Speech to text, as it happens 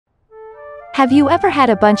Have you ever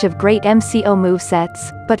had a bunch of great MCO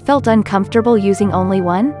movesets, but felt uncomfortable using only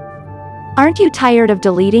one? Aren't you tired of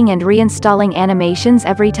deleting and reinstalling animations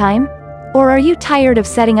every time? Or are you tired of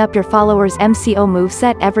setting up your follower's MCO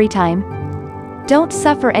moveset every time? Don't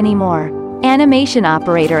suffer anymore. Animation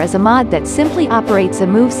Operator is a mod that simply operates a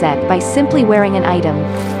moveset by simply wearing an item.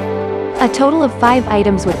 A total of 5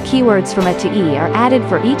 items with keywords from A to E are added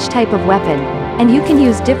for each type of weapon, and you can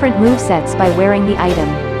use different movesets by wearing the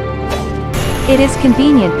item. It is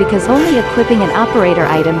convenient because only equipping an operator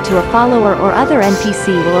item to a follower or other NPC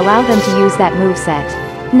will allow them to use that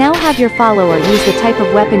moveset. Now have your follower use the type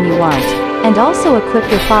of weapon you want, and also equip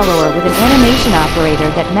your follower with an animation operator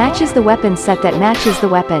that matches the weapon set that matches the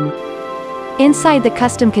weapon. Inside the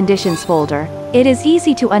Custom Conditions folder, it is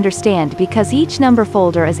easy to understand because each number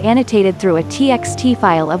folder is annotated through a TXT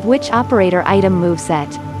file of which operator item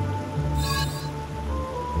moveset.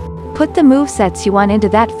 Put the movesets you want into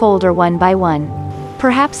that folder one by one.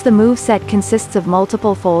 Perhaps the moveset consists of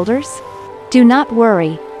multiple folders? Do not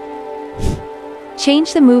worry.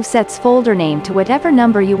 Change the moveset's folder name to whatever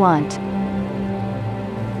number you want.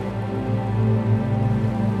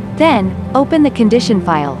 Then, open the condition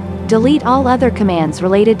file, delete all other commands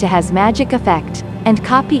related to has magic effect, and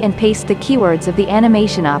copy and paste the keywords of the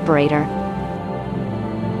animation operator.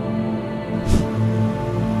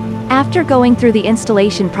 After going through the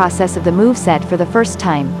installation process of the moveset for the first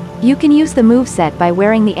time, you can use the moveset by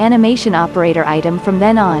wearing the animation operator item from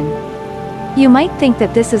then on. You might think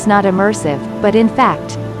that this is not immersive, but in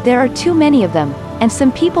fact, there are too many of them, and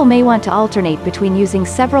some people may want to alternate between using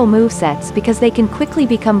several movesets because they can quickly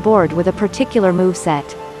become bored with a particular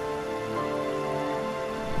moveset.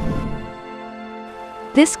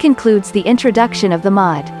 This concludes the introduction of the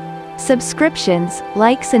mod. Subscriptions,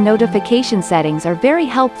 likes and notification settings are very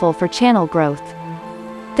helpful for channel growth.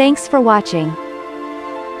 Thanks for watching.